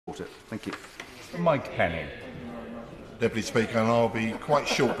Thank you. Mike Kenny. Deputy Speaker, and I'll be quite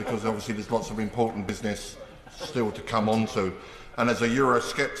short because obviously there's lots of important business still to come on to. And as a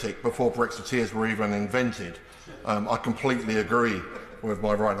Eurosceptic, before Brexiteers were even invented, I completely agree with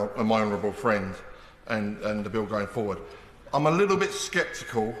my honourable friend and the bill going forward. I'm a little bit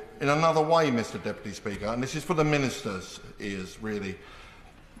sceptical in another way, Mr Deputy Speaker, and this is for the Minister's ears, really.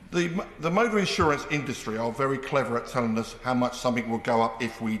 The motor insurance industry are very clever at telling us how much something will go up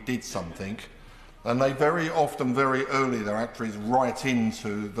if we did something, and they very often, very early, their actuaries write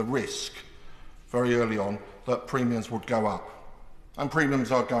into the risk, very early on, that premiums would go up. And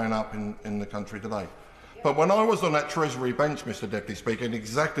premiums are going up in the country today. But when I was on that Treasury bench, Mr Deputy Speaker, in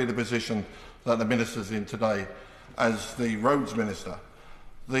exactly the position that the Minister's in today as the Roads Minister,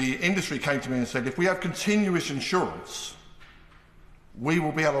 the industry came to me and said, if we have continuous insurance, we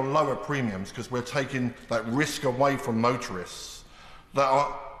will be able to lower premiums because we're taking that risk away from motorists that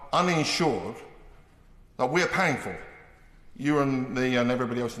are uninsured, that we're paying for. You and me and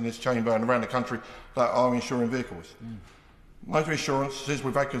everybody else in this chamber and around the country that are insuring vehicles. Motor insurance says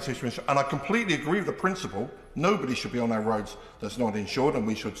we've had continuous insurance, and I completely agree with the principle. Nobody should be on our roads that's not insured, and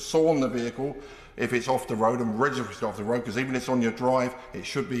we should saw on the vehicle if it's off the road and register it off the road, because even if it's on your drive, it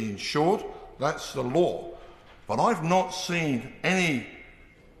should be insured. That's the law. But I've not seen any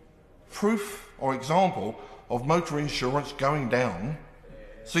proof or example of motor insurance going down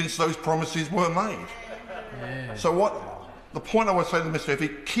since those promises were made. So the point I would say to Mr. if he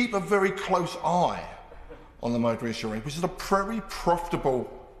keep a very close eye on the motor insurance, which is a very profitable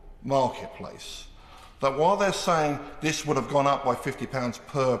marketplace, that while they're saying this would have gone up by £50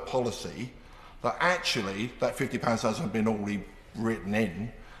 per policy, that actually that £50 hasn't been already written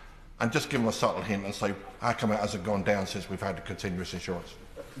in, and just give them a subtle hint and say, how come it hasn't gone down since we've had the continuous insurance?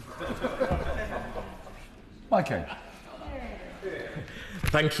 Mike Kenny.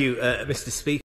 Thank you, Mr Speaker.